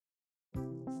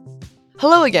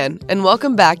Hello again, and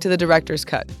welcome back to The Director's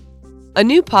Cut, a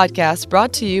new podcast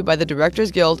brought to you by the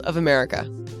Directors Guild of America.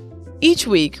 Each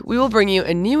week, we will bring you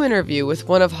a new interview with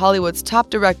one of Hollywood's top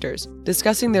directors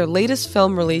discussing their latest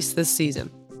film released this season.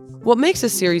 What makes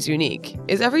this series unique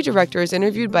is every director is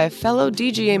interviewed by a fellow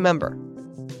DGA member,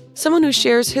 someone who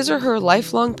shares his or her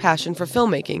lifelong passion for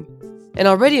filmmaking and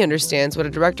already understands what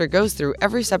a director goes through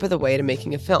every step of the way to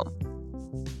making a film.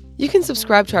 You can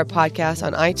subscribe to our podcast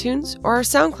on iTunes or our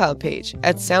SoundCloud page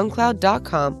at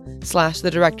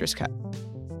soundcloud.com/thedirectorscut.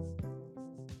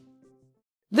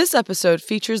 This episode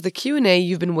features the Q&A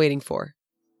you've been waiting for.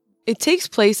 It takes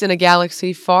place in a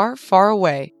galaxy far, far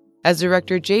away as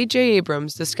director J.J.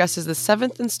 Abrams discusses the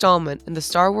 7th installment in the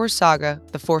Star Wars saga,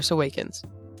 The Force Awakens.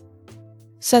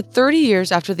 Set 30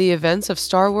 years after the events of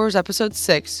Star Wars Episode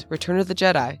 6, Return of the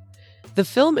Jedi, the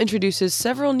film introduces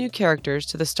several new characters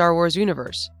to the Star Wars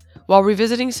universe, while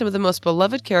revisiting some of the most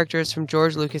beloved characters from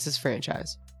George Lucas's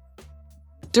franchise.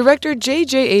 Director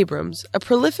J.J. Abrams, a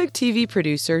prolific TV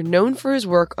producer known for his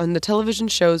work on the television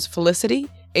shows Felicity,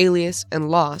 Alias, and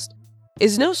Lost,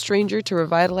 is no stranger to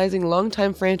revitalizing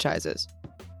longtime franchises.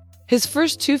 His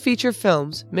first two feature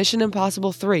films, Mission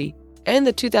Impossible 3 and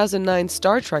the 2009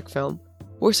 Star Trek film,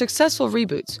 were successful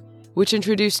reboots, which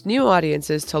introduced new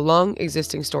audiences to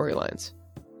long-existing storylines.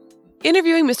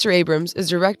 Interviewing Mr. Abrams is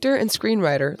director and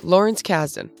screenwriter Lawrence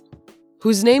Kasdan,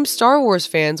 whose name Star Wars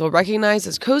fans will recognize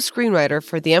as co-screenwriter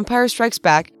for The Empire Strikes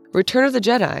Back, Return of the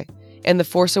Jedi, and The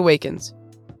Force Awakens.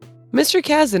 Mr.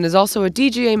 Kasdan is also a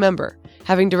DGA member,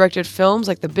 having directed films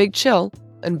like The Big Chill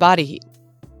and Body Heat.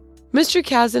 Mr.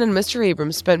 Kasdan and Mr.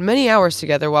 Abrams spent many hours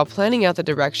together while planning out the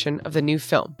direction of the new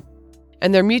film,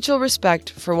 and their mutual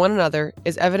respect for one another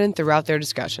is evident throughout their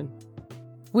discussion.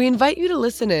 We invite you to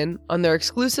listen in on their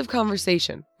exclusive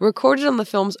conversation, recorded on the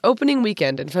film's opening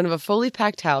weekend in front of a fully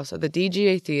packed house at the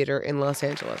DGA Theater in Los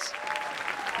Angeles.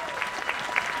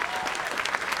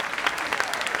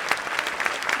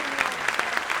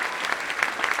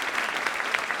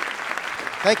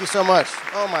 Thank you so much.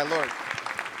 Oh, my Lord.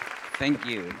 Thank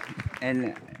you.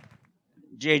 And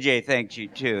JJ thanks you,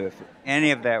 too, if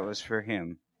any of that was for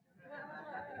him.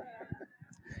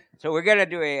 So we're going to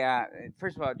do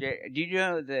first of all, do you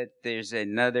know that there's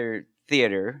another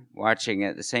theater watching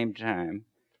at the same time?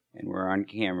 And we're on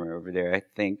camera over there,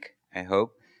 I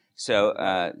hope. So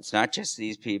it's not just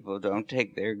these people. Don't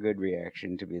take their good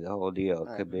reaction to be the whole deal.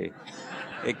 It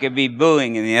could be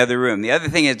booing in the other room. The other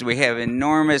thing is we have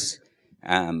enormous,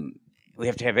 we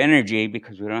have to have energy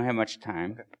because we don't have much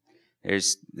time.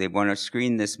 They want to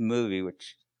screen this movie,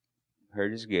 which I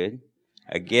heard is good,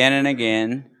 again and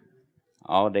again.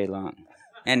 All day long.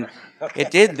 And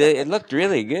it looked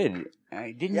really good.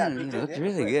 It looked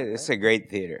really good. It's a great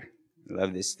theater. I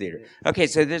love this theater. Okay,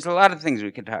 so there's a lot of things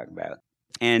we could talk about.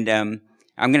 And I'm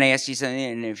going to ask you something,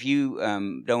 and if you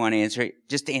don't want to answer it,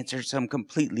 just answer some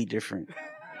completely different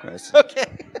question. Okay.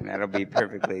 That'll be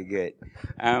perfectly good.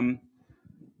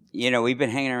 We've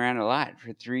been hanging around a lot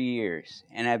for 3 years,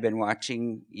 and I've been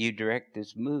watching you direct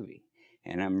this movie,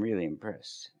 and I'm really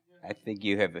impressed. I think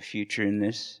you have a future in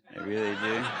this. I really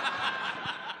do.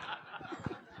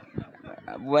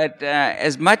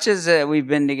 As much as we've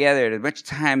been together, as much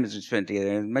time as we've spent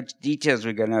together, as much details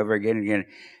we've gone over again and again,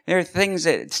 there are things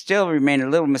that still remain a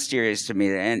little mysterious to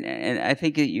me. And I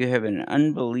think that you have an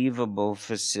unbelievable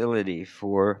facility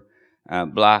for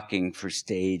blocking, for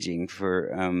staging, for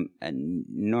an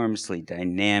enormously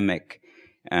dynamic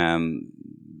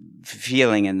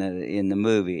feeling in the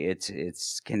movie.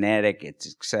 It's kinetic, it's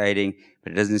exciting,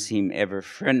 but it doesn't seem ever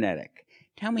frenetic.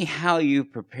 Tell me how you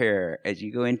prepare as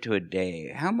you go into a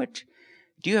day. How much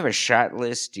do you have a shot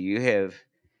list? Do you have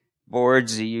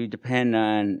boards that you depend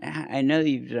on? I know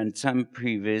you've done some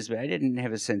previs, but I didn't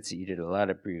have a sense that you did a lot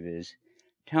of previs.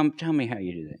 Tell me how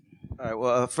you do that. All right.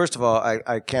 Well, first of all,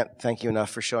 I can't thank you enough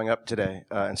for showing up today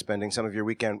and spending some of your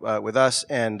weekend with us,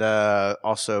 and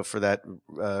also for that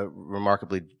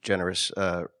remarkably generous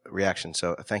reaction.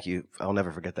 So thank you. I'll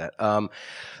never forget that.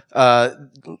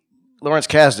 Lawrence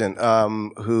Kasdan,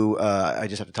 who I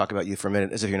just have to talk about you for a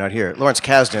minute as if you're not here. Lawrence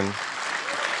Kasdan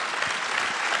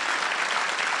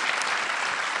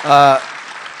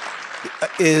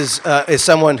is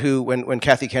someone who, when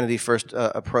Kathy Kennedy first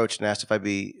approached and asked if I'd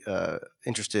be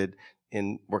interested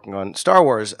in working on Star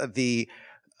Wars,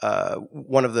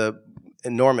 one of the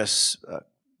enormous,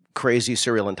 crazy,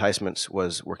 surreal enticements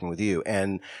was working with you,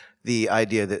 and the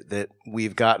idea that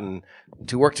we've gotten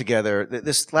to work together.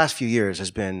 This last few years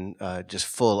has been just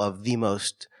full of the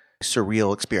most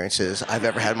surreal experiences I've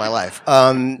ever had in my life.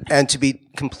 And to be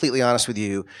completely honest with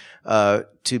you,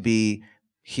 to be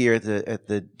here at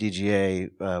the DGA,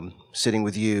 sitting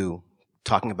with you,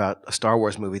 talking about a Star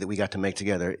Wars movie that we got to make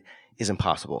together is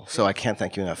impossible. So I can't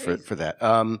thank you enough for that.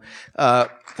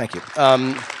 Thank you.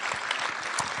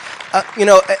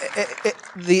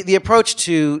 The approach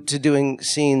to doing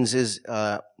scenes is,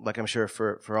 like I'm sure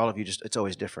for all of you, just it's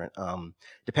always different.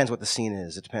 Depends what the scene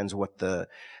is. It depends what the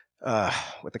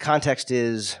context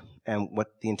is and what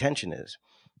the intention is.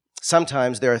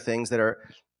 Sometimes there are things that are,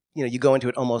 you go into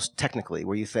it almost technically,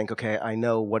 where you think, okay, I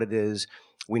know what it is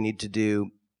we need to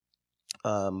do,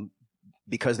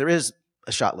 because there is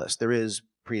a shot list, there is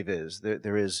previs,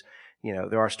 there is,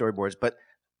 there are storyboards. But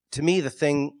to me, the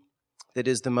thing that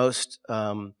is the most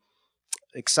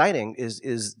exciting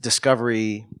is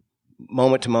discovery,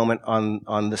 moment to moment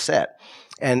on the set,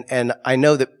 and I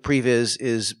know that previs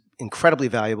is incredibly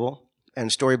valuable, and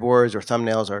storyboards or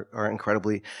thumbnails are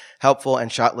incredibly helpful,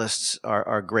 and shot lists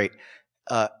are great.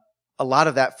 A lot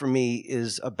of that for me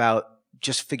is about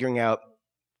just figuring out,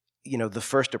 the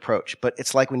first approach. But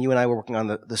it's like when you and I were working on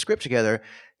the script together,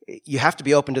 you have to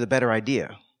be open to the better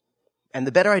idea, and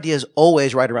the better idea is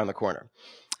always right around the corner.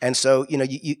 And so,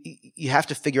 you have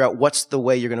to figure out what's the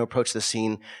way you're going to approach the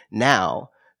scene now,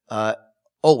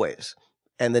 always.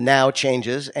 And the now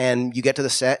changes, and you get to the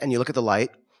set and you look at the light,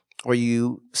 or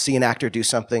you see an actor do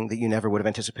something that you never would have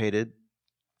anticipated,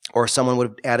 or someone would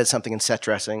have added something in set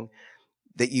dressing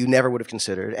that you never would have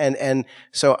considered. And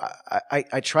so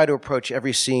I try to approach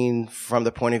every scene from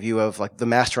the point of view of, like, the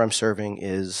master I'm serving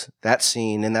is that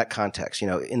scene in that context,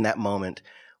 in that moment.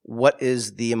 What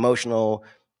is the emotional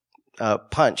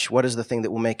punch? What is the thing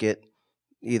that will make it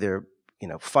either,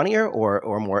 funnier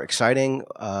or more exciting?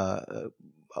 And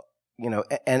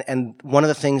one of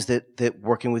the things that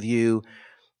working with you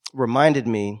reminded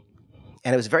me,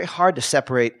 and it was very hard to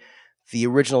separate the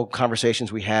original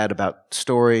conversations we had about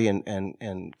story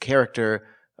and character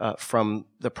from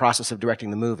the process of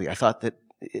directing the movie. I thought that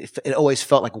it always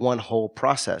felt like one whole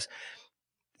process.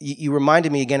 You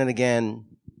reminded me again and again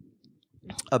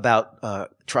about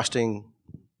trusting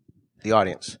the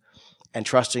audience and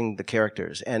trusting the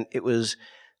characters. And it was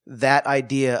that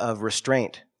idea of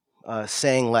restraint,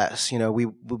 saying less. We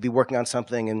would be working on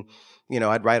something, and,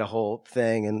 I'd write a whole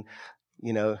thing, and,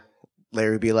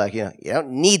 Larry would be like, you don't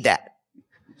need that.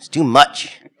 It's too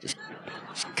much. Just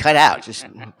cut out. Just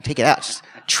take it out. Just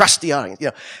trust the audience.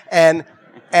 And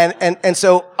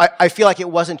so I feel like it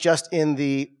wasn't just in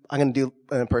the, I'm going to do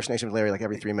an impersonation of Larry like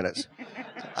every 3 minutes.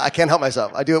 I can't help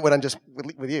myself. I do it when I'm just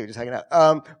with you, just hanging out.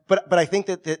 But I think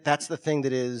that's the thing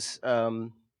that has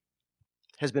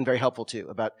been very helpful too,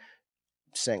 about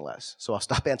saying less. So I'll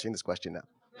stop answering this question now.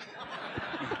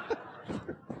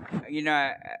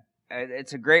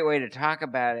 It's a great way to talk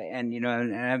about it, and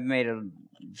and I've made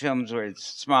films where it's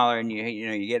smaller, and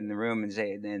you get in the room and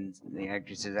say, then the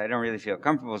actor says, I don't really feel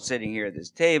comfortable sitting here at this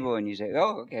table, and you say,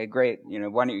 oh, okay, great,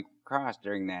 why don't you cross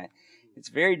during that? It's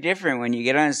very different when you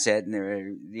get on set and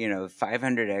there are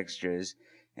 500 extras,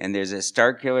 and there's a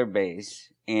Starkiller base,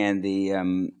 and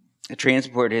the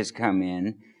transport has come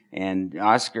in, and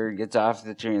Oscar gets off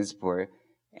the transport,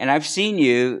 and I've seen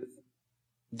you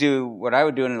do what I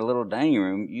would do in a little dining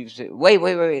room. You say, wait,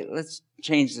 let's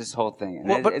change this whole thing.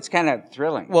 And it's kind of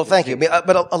thrilling. Well, thank you.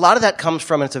 But a lot of that comes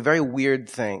from, and it's a very weird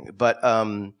thing, but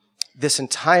this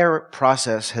entire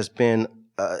process has been,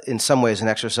 in some ways, an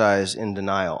exercise in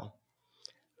denial,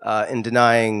 in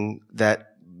denying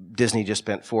that Disney just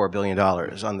spent $4 billion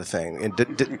on the thing, and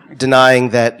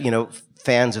denying that,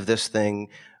 fans of this thing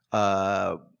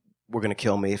were going to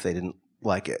kill me if they didn't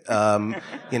like it,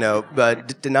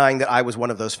 but denying that I was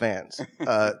one of those fans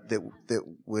that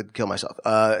would kill myself,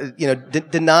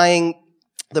 denying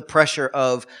the pressure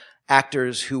of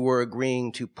actors who were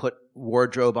agreeing to put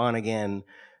wardrobe on again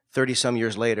 30-some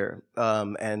years later,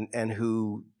 and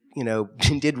who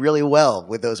did really well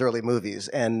with those early movies,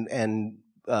 and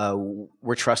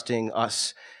were trusting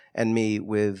us and me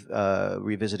with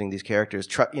revisiting these characters.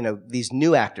 These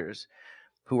new actors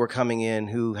who were coming in,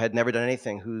 who had never done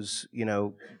anything, whose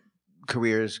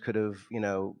careers could have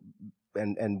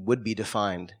and would be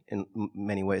defined in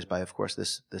many ways by, of course,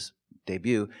 this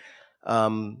debut,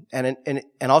 and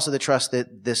also the trust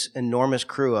that this enormous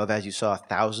crew of, as you saw,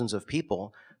 thousands of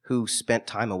people who spent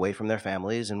time away from their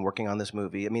families and working on this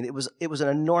movie. I mean, it was an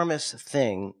enormous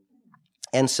thing,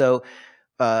 and so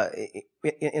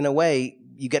in a way,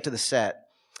 you get to the set.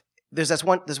 There's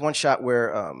one shot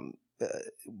where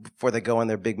before they go on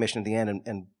their big mission at the end,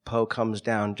 and Poe jumps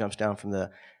down from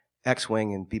the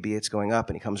X-Wing, and BB-8's going up,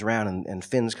 and he comes around, and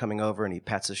Finn's coming over, and he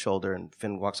pats his shoulder, and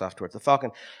Finn walks off towards the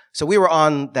Falcon. So we were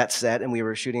on that set, and we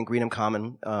were shooting Greenham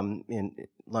Common in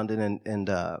London, and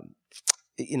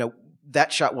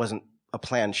that shot wasn't a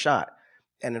planned shot.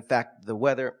 And in fact, the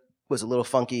weather was a little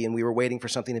funky, and we were waiting for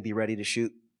something to be ready to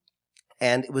shoot.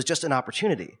 And it was just an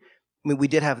opportunity. I mean, we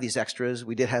did have these extras,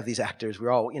 we did have these actors. We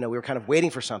were all, we were kind of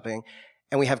waiting for something.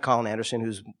 And we have Colin Anderson,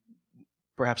 who's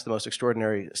perhaps the most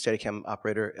extraordinary Steadicam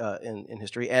operator in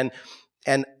history. And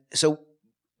so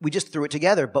we just threw it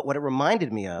together. But what it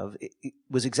reminded me of it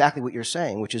was exactly what you're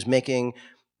saying, which is making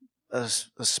a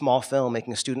small film,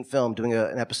 making a student film, doing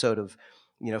an episode of,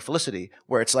 Felicity,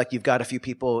 where it's like you've got a few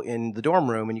people in the dorm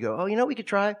room and you go, oh, we could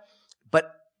try.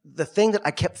 But the thing that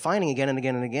I kept finding again and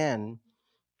again and again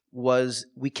was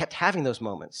we kept having those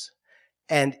moments.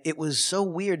 And it was so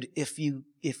weird if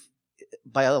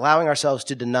by allowing ourselves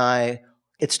to deny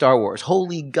it's Star Wars.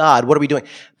 Holy God, what are we doing?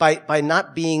 By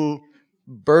not being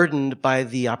burdened by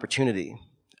the opportunity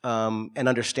and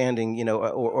understanding,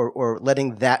 or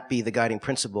letting that be the guiding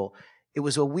principle. It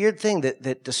was a weird thing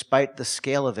that despite the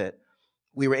scale of it,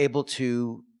 we were able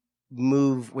to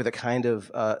move with a kind of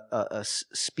a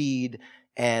speed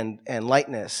and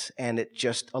lightness, and it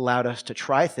just allowed us to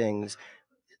try things.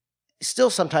 Still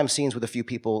sometimes scenes with a few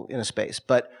people in a space,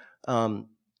 but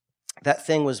that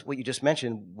thing was what you just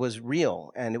mentioned was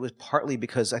real, and it was partly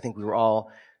because I think we were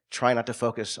all trying not to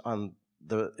focus on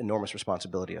the enormous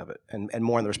responsibility of it, and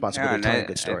more on the responsibility of telling a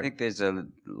good story. I think there's a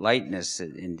lightness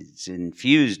it's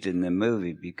infused in the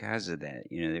movie because of that.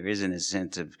 There isn't a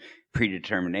sense of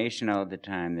predetermination all the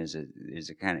time. There's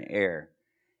a kind of air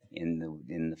in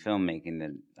the filmmaking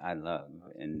that I love.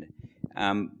 And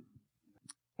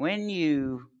when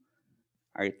you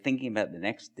are thinking about the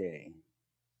next day,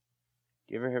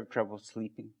 do you ever have trouble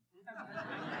sleeping?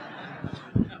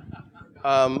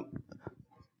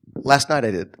 Last night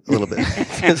I did a little bit.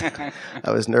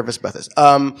 I was nervous about this.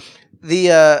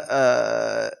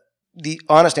 The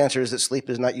honest answer is that sleep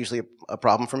is not usually a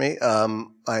problem for me.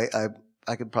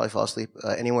 I could probably fall asleep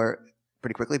anywhere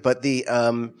pretty quickly, but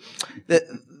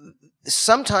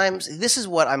sometimes this is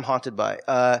what I'm haunted by.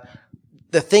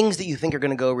 The things that you think are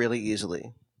going to go really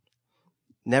easily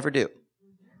never do.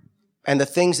 And the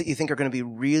things that you think are going to be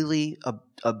really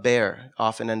a bear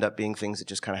often end up being things that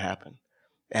just kind of happen.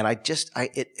 And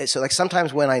so like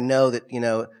sometimes when I know that,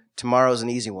 tomorrow's an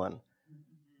easy one,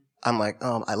 I'm like,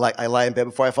 I lie in bed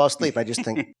before I fall asleep. I just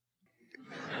think,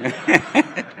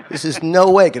 this is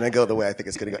no way going to go the way I think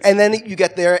it's going to go. And then you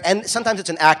get there, and sometimes it's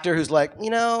an actor who's like,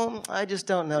 I just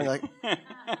don't know. You're like,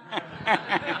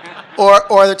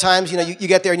 or other times, you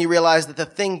get there and you realize that the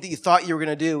thing that you thought you were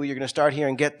going to do, you're going to start here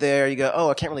and get there. You go,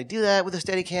 I can't really do that with a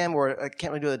Steadicam, or I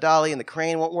can't really do it with a dolly, and the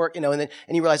crane won't work, and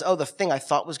you realize, the thing I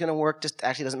thought was going to work just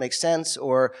actually doesn't make sense.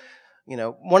 Or,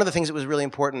 one of the things that was really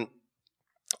important,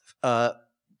 I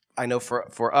know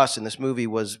for us in this movie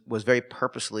was very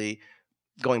purposely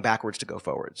going backwards to go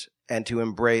forwards, and to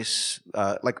embrace,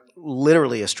 like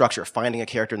literally a structure, finding a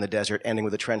character in the desert, ending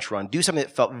with a trench run, do something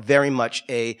that felt very much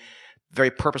a very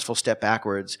purposeful step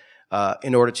backwards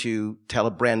in order to tell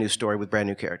a brand new story with brand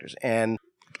new characters. And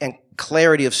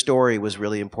clarity of story was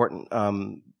really important.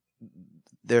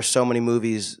 There's so many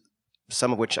movies,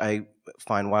 some of which I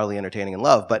find wildly entertaining and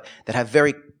love, but that have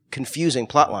very confusing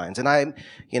plot lines. And I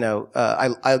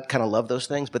kind of love those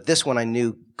things, but this one I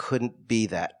knew couldn't be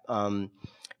that. And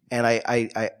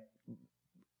I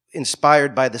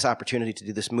inspired by this opportunity to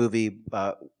do this movie,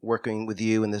 working with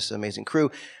you and this amazing crew,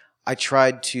 I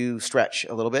tried to stretch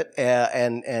a little bit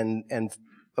and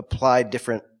apply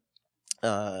different.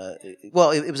 It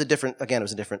was a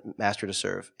different master to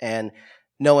serve, and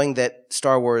knowing that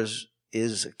Star Wars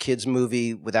is a kids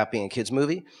movie without being a kids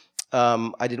movie,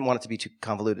 I didn't want it to be too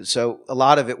convoluted. So a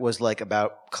lot of it was like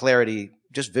about clarity,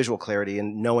 just visual clarity,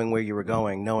 and knowing where you were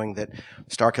going, knowing that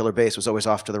Starkiller Base was always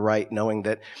off to the right, knowing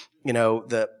that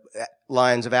the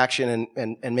lines of action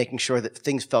and making sure that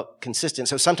things felt consistent.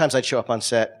 So sometimes I'd show up on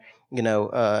set, and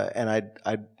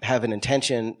I'd have an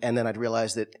intention, and then I'd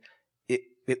realize that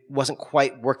it wasn't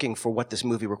quite working for what this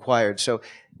movie required. So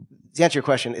to answer your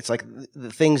question, it's like the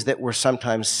things that were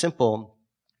sometimes simple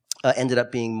ended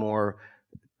up being more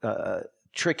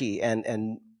tricky,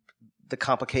 and the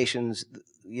complications,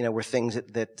 were things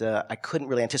that I couldn't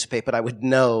really anticipate, but I would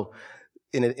know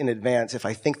in advance if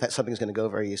I think that something's going to go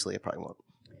very easily, it probably won't.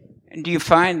 And do you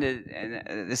find that,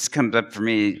 and this comes up for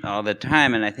me all the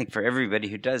time, and I think for everybody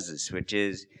who does this, which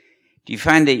is, do you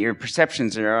find that your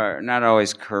perceptions are not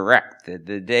always correct? That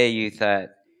the day you thought,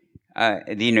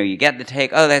 you get the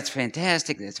take, that's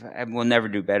fantastic, we'll never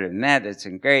do better than that, that's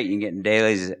great, you get in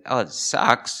dailies, it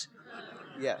sucks.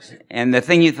 Yes. And the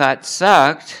thing you thought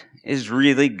sucked is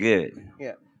really good.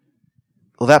 Yeah.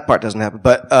 Well, that part doesn't happen,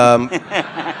 but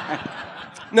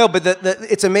No, but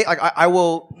it's amazing. I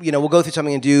will, we'll go through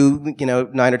something and do,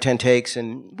 9 or 10 takes,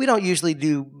 and we don't usually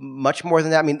do much more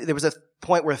than that. I mean, there was a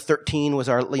point where 13 was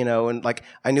our, and like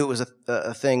I knew it was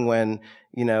a thing when,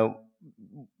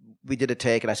 we did a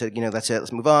take, and I said, that's it,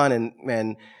 let's move on,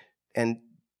 and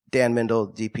Dan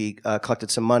Mindel, DP,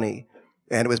 collected some money.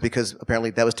 And it was because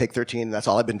apparently that was take 13, and that's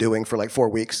all I've been doing for like 4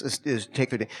 weeks is take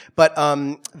 13. But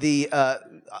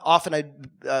often I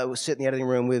was sit in the editing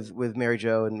room with Mary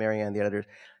Jo and Mary Ann, the editors,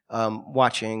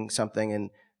 watching something,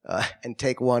 and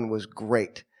take 1 was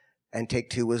great, and take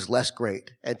 2 was less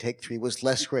great, and take 3 was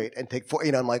less great, and take 4,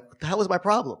 I'm like, what the hell was my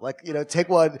problem? Like, take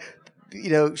 1,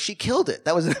 she killed it.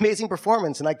 That was an amazing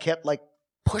performance, and I kept like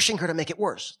pushing her to make it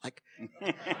worse. Like.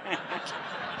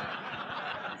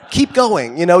 Keep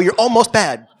going. You're almost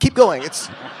bad. Keep going. It's.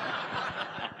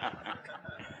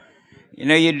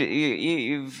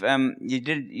 You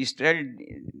started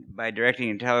by directing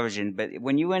in television, but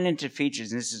when you went into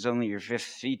features, and this is only your 5th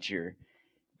feature,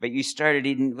 but you started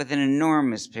even with an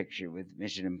enormous picture with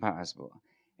Mission Impossible,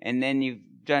 and then you've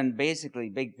done basically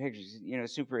big pictures.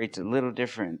 Super 8's a little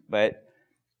different, but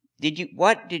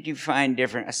what did you find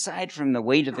different aside from the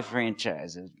weight of the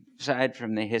franchise? Aside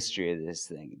from the history of this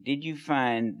thing, did you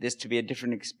find this to be a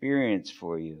different experience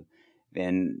for you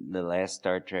than the last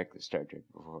Star Trek, the Star Trek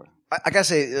before? I gotta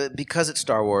say, because it's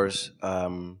Star Wars,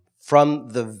 from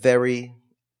the very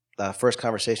first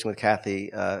conversation with Kathy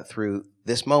through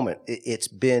this moment, it's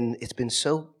been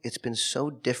so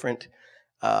different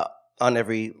on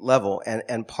every level,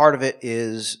 and part of it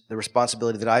is the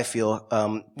responsibility that I feel,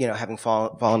 having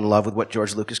fallen in love with what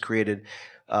George Lucas created.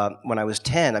 When I was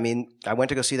 10, I mean, I went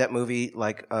to go see that movie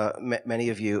like many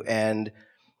of you, and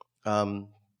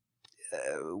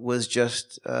was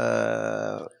just,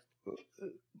 I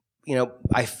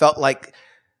felt like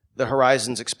the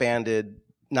horizons expanded,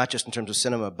 not just in terms of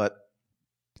cinema, but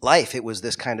life. It was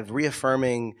this kind of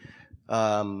reaffirming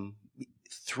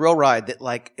thrill ride that,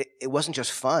 like, it wasn't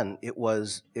just fun. It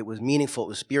was meaningful. It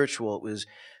was spiritual. It was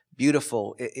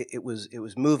beautiful. It was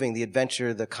moving. The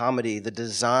adventure, the comedy, the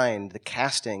design, the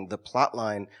casting, the plot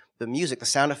line, the music, the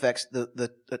sound effects,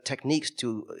 the techniques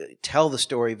to tell the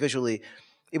story visually.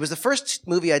 It was the first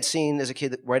movie I'd seen as a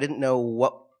kid where I didn't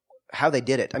know how they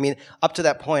did it. I mean, up to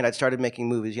that point, I'd started making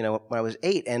movies, when I was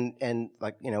 8, and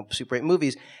like, Super 8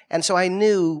 movies, and so I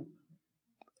knew,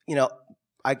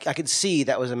 I could see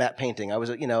that was a matte painting. I was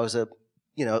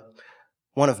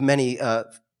one of many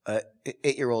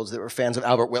 8-year-olds that were fans of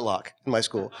Albert Whitlock in my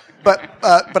school. But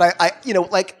I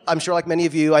like, I'm sure like many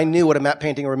of you, I knew what a matte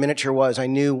painting or a miniature was. I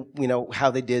knew,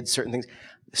 how they did certain things.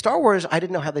 Star Wars, I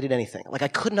didn't know how they did anything. Like, I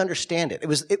couldn't understand it.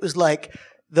 It was like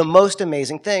the most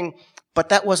amazing thing, but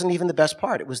that wasn't even the best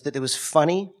part. It was that it was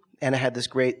funny, and it had this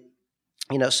great,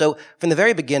 so from the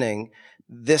very beginning,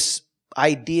 this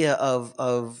idea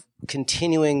of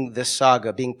continuing this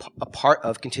saga, being a part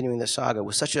of continuing this saga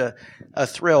was such a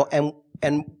thrill. And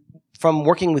from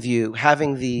working with you,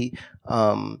 having the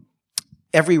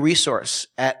every resource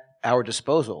at our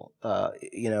disposal,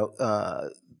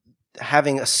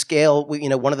 having a scale.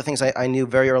 One of the things I knew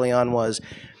very early on was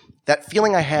that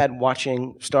feeling I had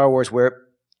watching Star Wars, where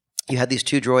you had these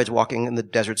 2 droids walking in the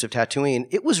deserts of Tatooine.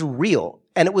 It was real,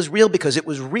 and it was real because it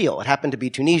was real. It happened to be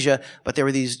Tunisia, but there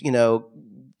were these,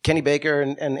 Kenny Baker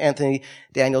and Anthony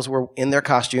Daniels were in their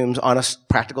costumes on a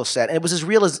practical set, and it was as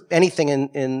real as anything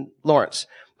in Lawrence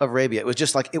of Arabia. It was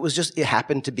just it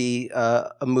happened to be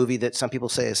a movie that some people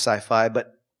say is sci-fi,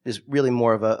 but is really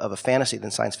more of a fantasy than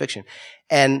science fiction.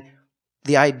 And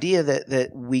the idea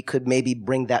that we could maybe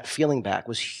bring that feeling back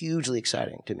was hugely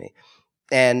exciting to me.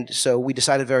 And so we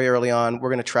decided very early on, we're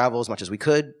going to travel as much as we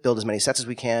could, build as many sets as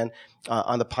we can.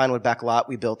 On the Pinewood back lot,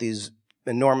 we built these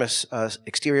enormous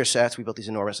exterior sets. We built these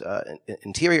enormous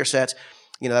interior sets.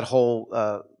 That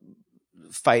whole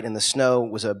fight in the snow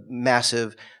was a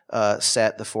massive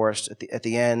set, the forest at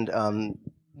the end.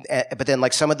 But then,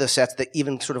 like, some of the sets that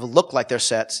even sort of look like they're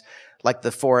sets, like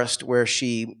the forest where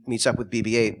she meets up with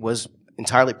BB-8, was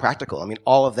entirely practical. I mean,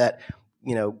 all of that,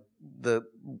 the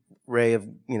ray of,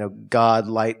 God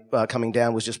light coming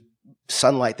down was just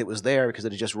sunlight that was there because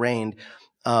it had just rained.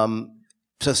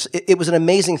 So it was an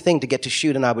amazing thing to get to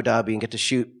shoot in Abu Dhabi and get to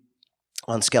shoot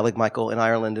on Skellig Michael in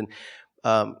Ireland, and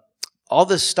all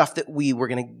this stuff that we were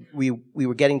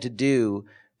getting to do.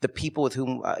 The people with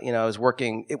whom I was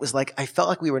working, it was like I felt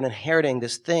like we were inheriting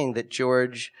this thing that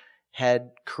George had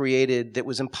created that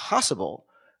was impossible,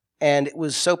 and it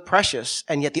was so precious,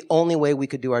 and yet the only way we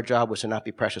could do our job was to not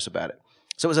be precious about it.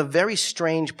 So it was a very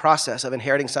strange process of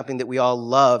inheriting something that we all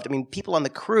loved. I mean, people on the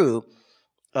crew,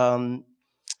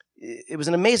 it was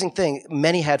an amazing thing.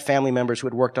 Many had family members who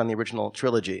had worked on the original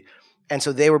trilogy. And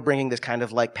so they were bringing this kind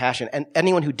of like passion. And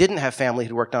anyone who didn't have family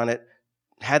who worked on it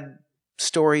had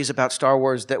stories about Star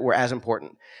Wars that were as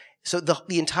important. So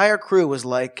the entire crew was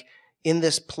like in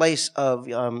this place of,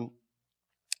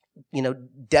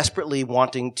 desperately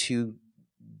wanting to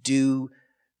do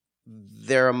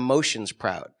their emotions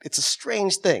proud. It's a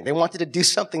strange thing. They wanted to do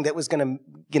something that was going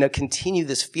to, continue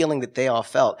this feeling that they all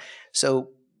felt. So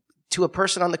to a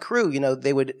person on the crew,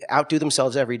 they would outdo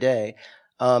themselves every day.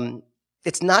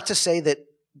 It's not to say that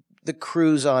the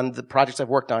crews on the projects I've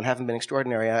worked on haven't been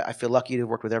extraordinary. I feel lucky to have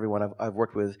worked with everyone I've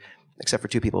worked with, except for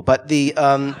two people. But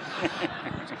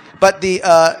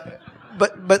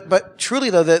truly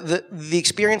though, the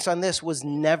experience on this was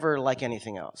never like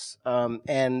anything else.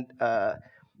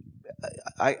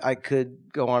 I could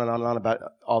go on and on and on about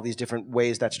all these different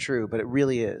ways that's true, but it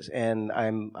really is. And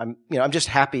I'm just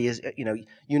happy as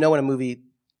when a movie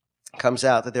comes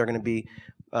out that there are going to be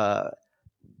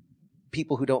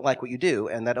people who don't like what you do,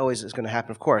 and that always is going to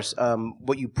happen, of course.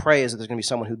 What you pray is that there's going to be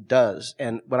someone who does.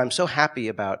 And what I'm so happy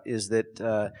about is that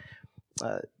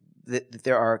that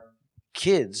there are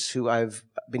kids who I've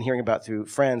been hearing about through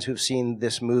friends who've seen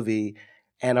this movie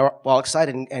and are all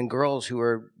excited, and girls who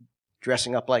are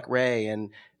dressing up like Rey,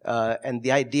 and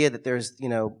the idea that there's,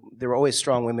 there were always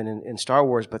strong women in Star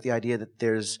Wars, but the idea that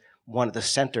there's one at the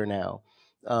center now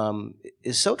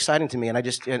is so exciting to me. And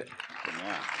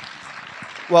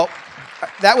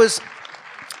that was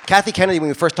Kathy Kennedy when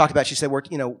we first talked about it. She said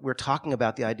we're talking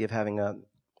about the idea of having a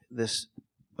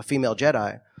female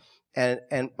Jedi,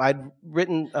 and I'd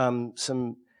written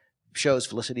some shows,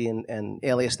 Felicity and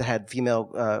Alias, that had female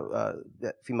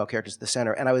characters at the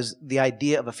center, and the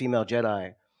idea of a female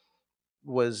Jedi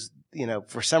was,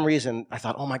 for some reason I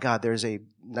thought, oh my God, there's a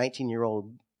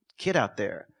 19-year-old kid out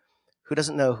there who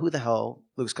doesn't know who the hell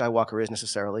Luke Skywalker is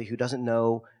necessarily, who doesn't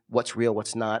know what's real,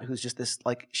 what's not, who's just this,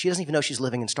 she doesn't even know she's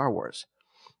living in Star Wars.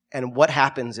 And what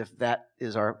happens if that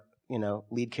is our,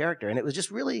 lead character? And it was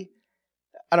just really,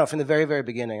 I don't know, from the very, very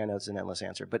beginning, I know it's an endless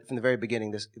answer, but from the very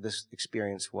beginning, this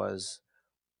experience was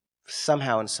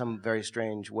somehow in some very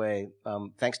strange way,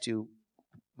 thanks to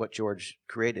what George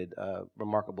created,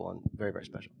 remarkable and very, very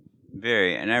special.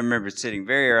 Very. And I remember sitting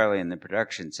very early in the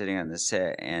production, sitting on the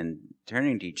set and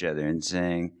turning to each other and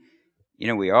saying,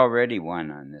 we already won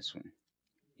on this one.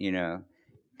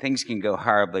 Things can go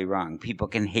horribly wrong. People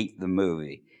can hate the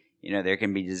movie. There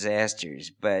can be disasters.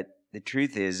 But the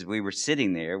truth is, we were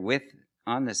sitting there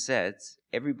on the sets.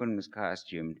 Everyone was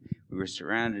costumed. We were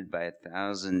surrounded by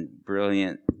 1,000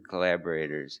 brilliant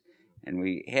collaborators. And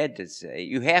we had to say,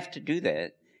 you have to do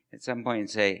that at some point and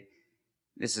say,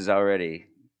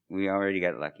 we already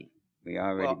got lucky. We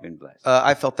already been blessed.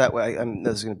 I felt that way.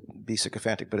 This is going to be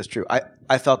sycophantic, but it's true.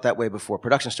 I felt that way before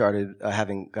production started,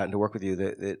 having gotten to work with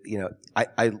you.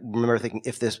 I remember thinking,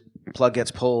 if this plug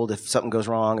gets pulled, if something goes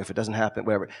wrong, if it doesn't happen,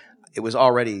 whatever, it was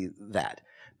already that.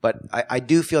 But I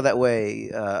do feel that way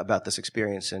about this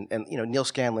experience. And Neil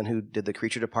Scanlon, who did the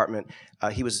creature department,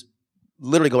 he was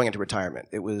literally going into retirement.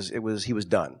 He was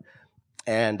done.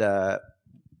 And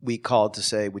we called to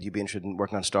say, would you be interested in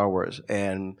working on Star Wars?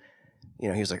 And he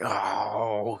was like,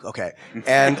 oh, okay.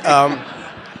 And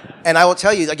and I will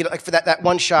tell you, for that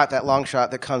one shot, that long shot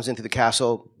that comes into the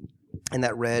castle, and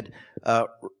that red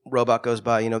robot goes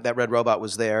by. That red robot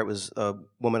was there. It was a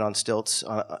woman on stilts,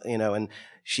 and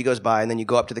she goes by, and then you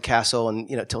go up to the castle, and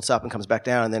it tilts up and comes back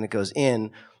down, and then it goes in.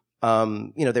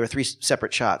 There were 3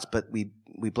 separate shots, but we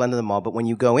blended them all. But when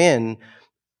you go in,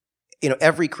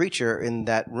 every creature in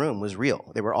that room was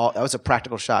real. That was a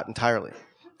practical shot entirely.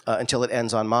 Until it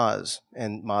ends on Maz,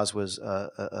 and Maz was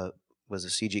a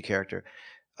CG character,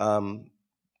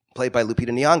 played by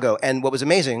Lupita Nyong'o. And what was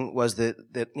amazing was that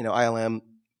ILM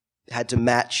had to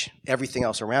match everything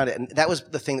else around it, and that was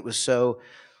the thing that was so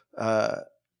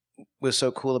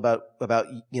cool about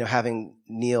having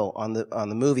Neil on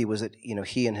the movie, was that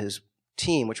he and his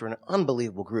team, which were an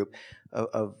unbelievable group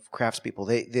of craftspeople,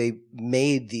 they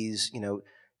made these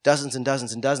dozens and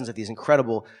dozens and dozens of these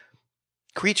incredible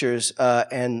creatures,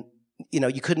 and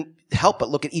you couldn't help but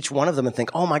look at each one of them and think,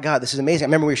 oh my God, this is amazing. I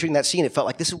remember we were shooting that scene, it felt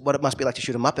like this is what it must be like to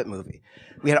shoot a Muppet movie.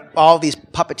 We had all these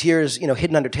puppeteers,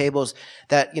 hidden under tables,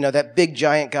 that big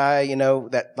giant guy,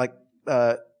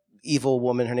 that evil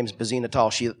woman, her name's Bazina Tal,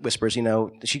 she whispers,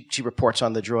 she reports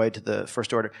on the droid to the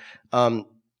First Order.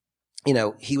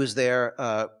 He was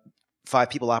there, 5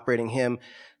 people operating him.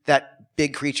 That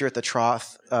big creature at the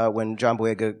trough, when John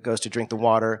Boyega goes to drink the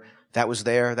water, that was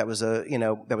there. That was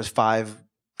that was 5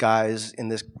 guys in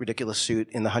this ridiculous suit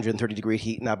in the 130-degree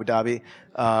heat in Abu Dhabi.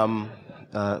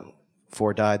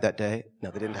 4 died that day.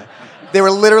 No, they didn't die. They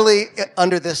were literally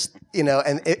under this,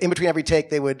 and in between every take,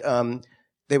 they would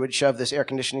they would shove this air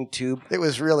conditioning tube. It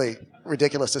was really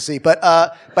ridiculous to see. But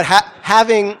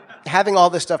having all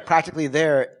this stuff practically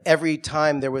there every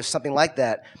time there was something like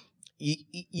that,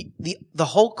 the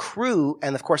whole crew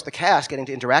and of course the cast getting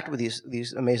to interact with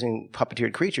these amazing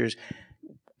puppeteered creatures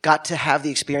got to have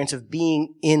the experience of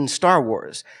being in Star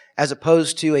Wars, as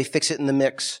opposed to a fix it in the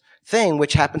mix thing,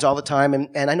 which happens all the time.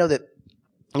 And I know that,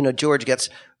 George gets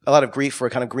a lot of grief for a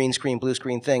kind of green screen, blue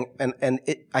screen thing.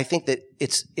 I think that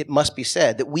it must be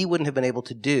said that we wouldn't have been able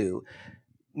to do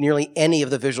nearly any of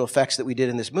the visual effects that we did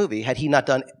in this movie had he not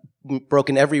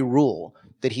broken every rule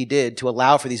that he did to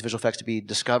allow for these visual effects to be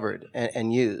discovered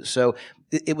and used. So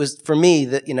it was, for me,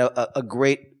 that a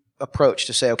great approach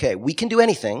to say, okay, we can do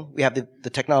anything. We have the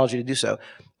technology to do so,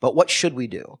 but what should we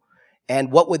do?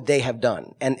 And what would they have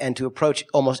done? And to approach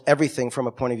almost everything from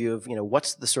a point of view of,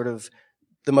 what's the sort of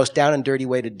the most down and dirty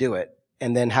way to do it?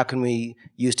 And then how can we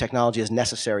use technology as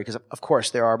necessary? Because, of course,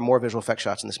 there are more visual effects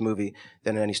shots in this movie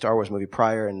than in any Star Wars movie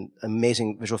prior, and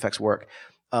amazing visual effects work.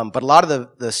 But a lot of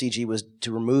the CG was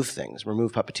to remove things,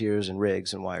 remove puppeteers and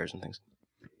rigs and wires and things.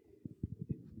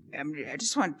 I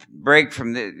just want to break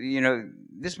from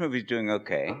this movie's doing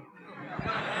okay.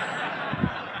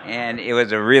 And it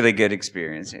was a really good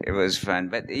experience. It was fun.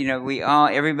 But,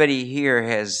 everybody here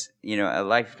has, a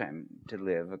lifetime to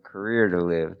live, a career to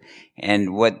live.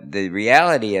 And what the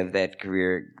reality of that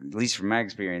career, at least from my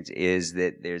experience, is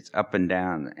that there's up and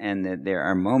down, and that there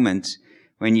are moments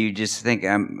when you just think,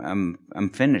 I'm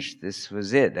finished. This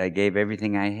was it. I gave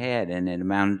everything I had, and it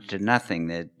amounted to nothing.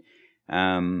 That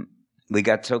we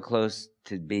got so close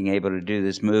to being able to do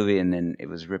this movie, and then it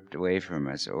was ripped away from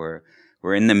us. Or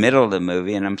we're in the middle of the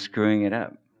movie, and I'm screwing it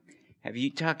up.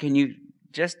 Can you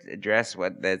just address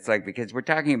what that's like? Because we're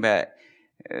talking about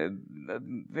a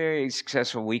very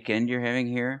successful weekend you're having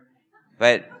here,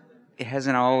 but it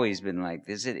hasn't always been like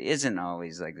this. It isn't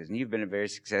always like this. And you've been a very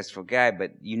successful guy,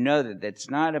 but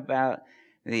that's not about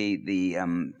the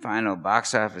final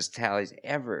box office tallies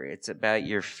ever. It's about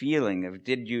your feeling of,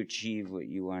 did you achieve what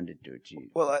you wanted to achieve?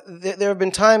 Well, there have been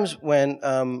times when,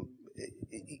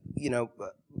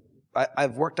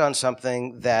 I've worked on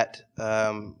something that,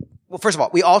 well, first of all,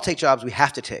 we all take jobs we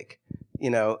have to take,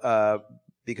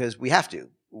 because we have to,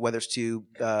 whether it's to,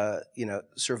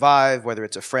 survive, whether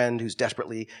it's a friend who's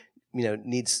desperately,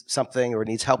 needs something or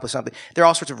needs help with something. There are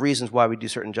all sorts of reasons why we do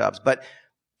certain jobs. But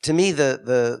to me,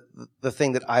 the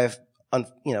thing that I've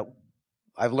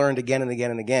learned again and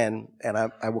again and again, and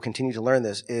I will continue to learn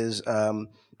this, is,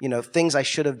 things I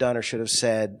should have done or should have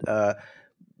said,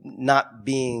 not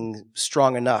being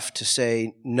strong enough to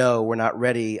say, no, we're not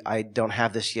ready. I don't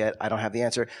have this yet. I don't have the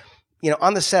answer.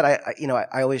 On the set, I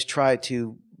always try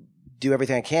to do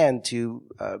everything I can to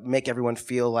make everyone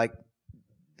feel like,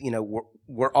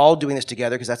 we're all doing this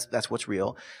together, because that's what's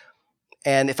real.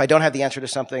 And if I don't have the answer to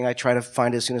something, I try to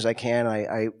find it as soon as I can.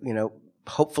 I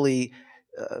hopefully,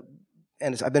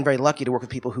 and I've been very lucky to work with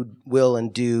people who will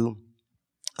and do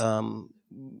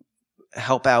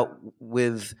help out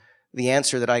with the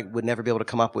answer that I would never be able to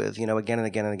come up with, again and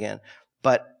again and again.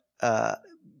 But, I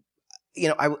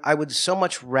would so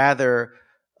much rather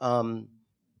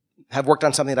have worked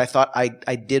on something that I thought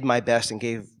I did my best and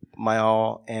gave my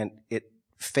all, and it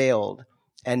failed,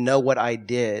 and know what I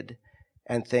did,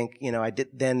 and think, I did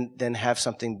then have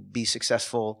something be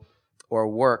successful or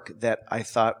work that I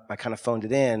thought I kind of phoned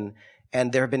it in.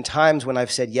 And there have been times when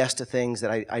I've said yes to things that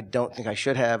I don't think I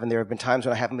should have, and there have been times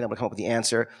when I haven't been able to come up with the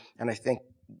answer, and I think,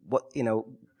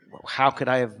 how could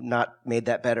I have not made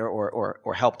that better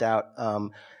or helped out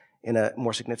in a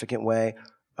more significant way?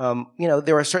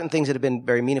 There are certain things that have been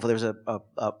very meaningful. There's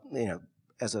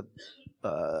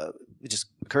it just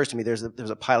occurs to me, there was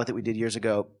a pilot that we did years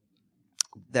ago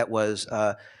that was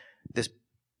this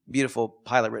beautiful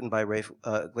pilot written by Rafe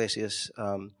Iglesias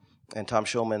and Tom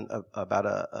Schulman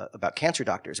about cancer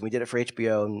doctors, and we did it for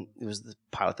HBO, and it was the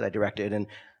pilot that I directed. And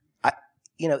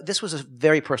this was a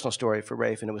very personal story for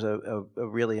Rafe, and it was a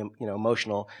really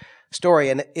emotional story,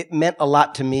 and it meant a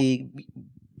lot to me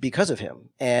because of him.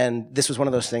 And this was one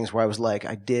of those things where I was like,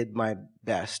 I did my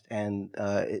best, and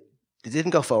it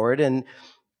didn't go forward. And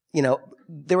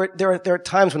there are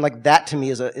times when, like, that to me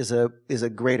is a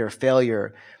greater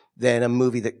failure than a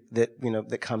movie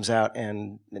that comes out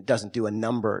and it doesn't do a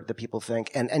number that people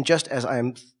think. And just as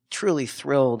I'm truly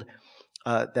thrilled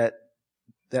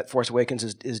that Force Awakens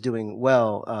is doing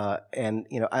well, and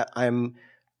I'm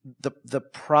the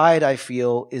pride I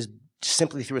feel is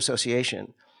simply through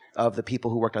association of the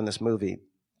people who worked on this movie,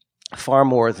 far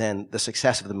more than the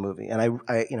success of the movie. And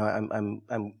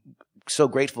I'm so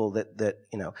grateful that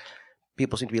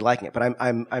people seem to be liking it. But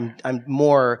I'm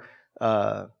more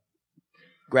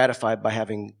gratified by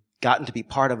having gotten to be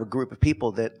part of a group of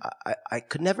people that I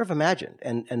could never have imagined,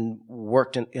 and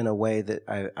worked in a way that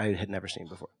I had never seen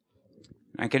before.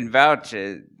 I can vouch.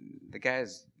 The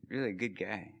guy's really a good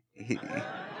guy.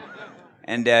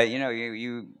 And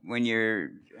you when you're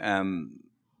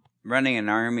running an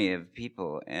army of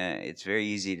people, it's very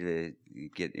easy to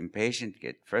get impatient,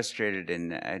 get frustrated,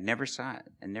 and I never saw it.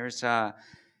 I never saw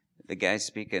the guy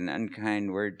speak an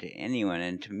unkind word to anyone,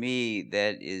 and to me,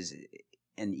 that is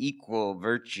an equal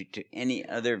virtue to any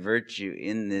other virtue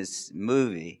in this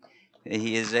movie.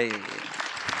 He is a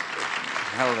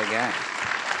hell of a guy.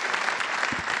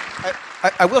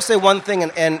 I will say one thing,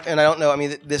 and I don't know. I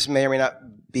mean, this may or may not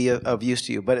be of use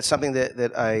to you, but it's something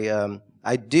that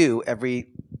I do every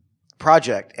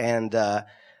project, and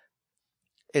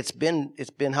it's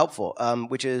been helpful,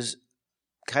 which is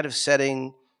kind of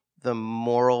setting the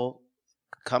moral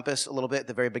compass a little bit at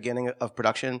the very beginning of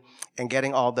production, and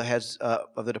getting all the heads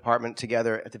of the department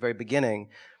together at the very beginning,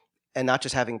 and not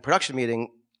just having a production meeting,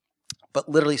 but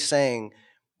literally saying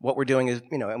what we're doing is,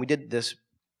 and we did this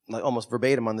like almost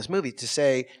verbatim on this movie, to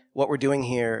say what we're doing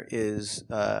here is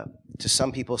to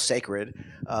some people sacred,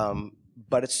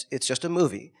 but it's just a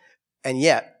movie. And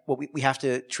yet, what we have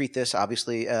to treat this,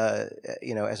 obviously,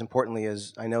 as importantly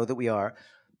as I know that we are,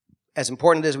 as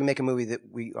important as we make a movie that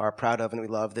we are proud of and we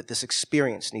love, that this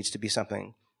experience needs to be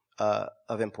something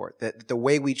of import. That the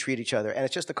way we treat each other, and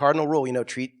it's just the cardinal rule,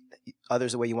 treat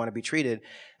others the way you want to be treated,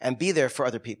 and be there for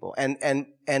other people. And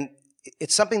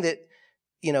it's something that,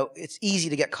 it's easy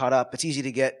to get caught up. It's easy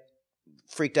to get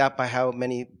freaked out by how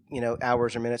many,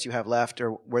 hours or minutes you have left,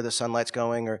 or where the sunlight's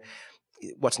going, or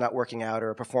what's not working out,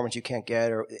 or a performance you can't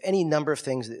get, or any number of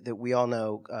things that we all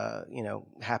know,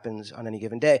 happens on any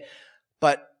given day.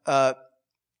 But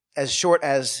as short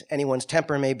as anyone's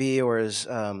temper may be, or as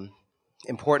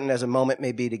important as a moment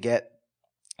may be to get,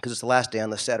 because it's the last day on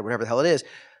the set or whatever the hell it is,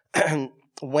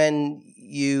 when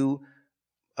you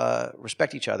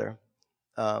respect each other,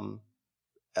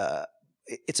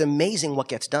 it's amazing what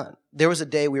gets done. There was a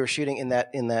day we were shooting in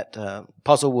that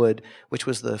Puzzlewood, which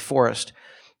was the forest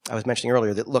I was mentioning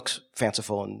earlier, that looks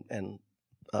fanciful and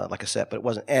like a set, but it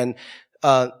wasn't. And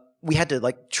we had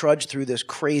to trudge through this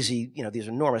crazy, these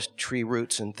enormous tree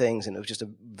roots and things, and it was just a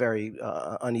very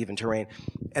uneven terrain,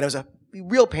 and it was a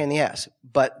real pain in the ass.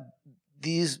 But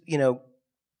these,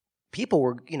 people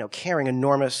were, carrying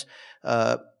enormous,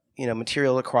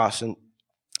 material across, and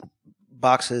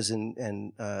boxes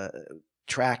and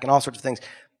track and all sorts of things.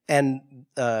 And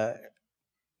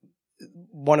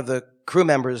one of the crew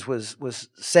members was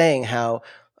saying how,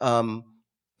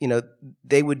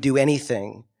 they would do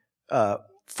anything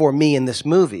for me in this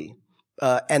movie.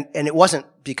 And it wasn't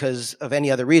because of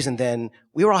any other reason than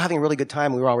we were all having a really good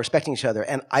time. We were all respecting each other.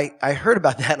 And I heard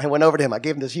about that, and I went over to him. I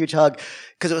gave him this huge hug,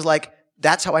 because it was like,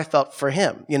 that's how I felt for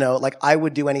him. I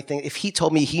would do anything. If he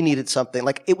told me he needed something,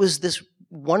 it was this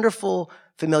wonderful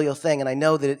familial thing. And I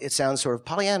know that it sounds sort of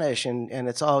Pollyanna-ish, and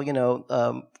it's all,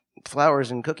 flowers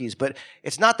and cookies, but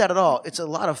it's not that at all. It's a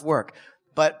lot of work.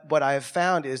 But what I've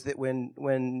found is that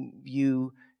when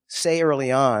you say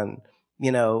early on,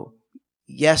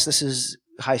 yes, this is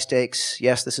high stakes.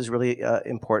 Yes, this is really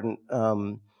important.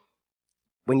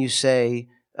 When you say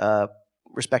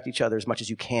respect each other as much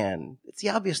as you can, it's the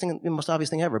obvious thing, the most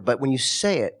obvious thing ever. But when you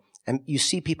say it and you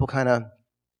see people kind of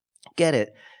get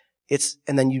it,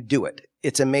 and then you do it.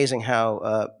 It's amazing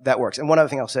how that works. And one other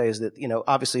thing I'll say is that,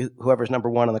 obviously whoever's number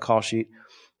one on the call sheet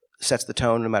sets the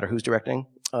tone no matter who's directing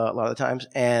a lot of the times.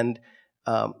 And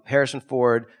Harrison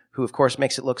Ford, who of course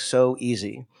makes it look so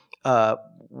easy,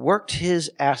 worked his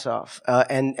ass off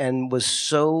and was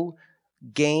so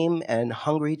game and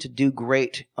hungry to do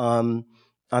great on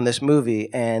this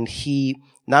movie. And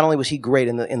not only was he great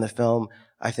in the film,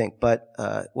 I think, but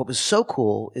what was so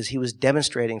cool is he was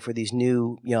demonstrating for these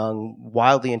new, young,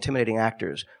 wildly intimidating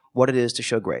actors what it is to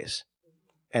show grace.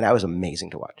 And that was amazing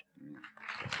to watch.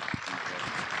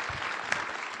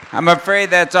 I'm afraid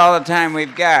that's all the time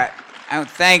we've got. I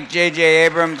thank J.J.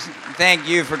 Abrams. Thank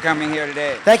you for coming here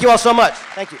today. Thank you all so much.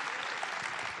 Thank you.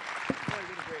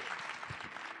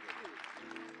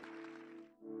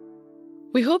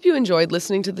 We hope you enjoyed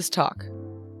listening to this talk.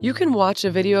 You can watch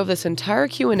a video of this entire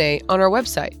Q&A on our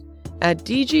website at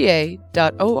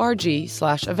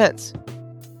dga.org/events.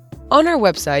 On our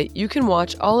website, you can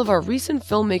watch all of our recent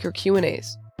filmmaker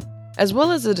Q&As, as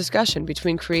well as a discussion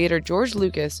between creator George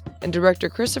Lucas and director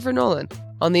Christopher Nolan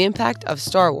on the impact of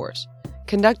Star Wars,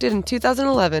 conducted in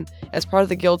 2011 as part of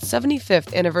the Guild's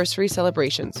 75th anniversary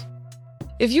celebrations.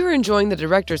 If you are enjoying the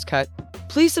director's cut,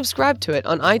 please subscribe to it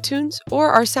on iTunes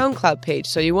or our SoundCloud page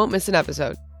so you won't miss an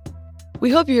episode. We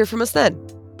hope you hear from us then.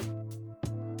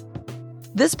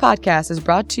 This podcast is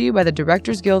brought to you by the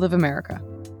Directors Guild of America.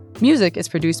 Music is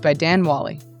produced by Dan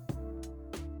Wally.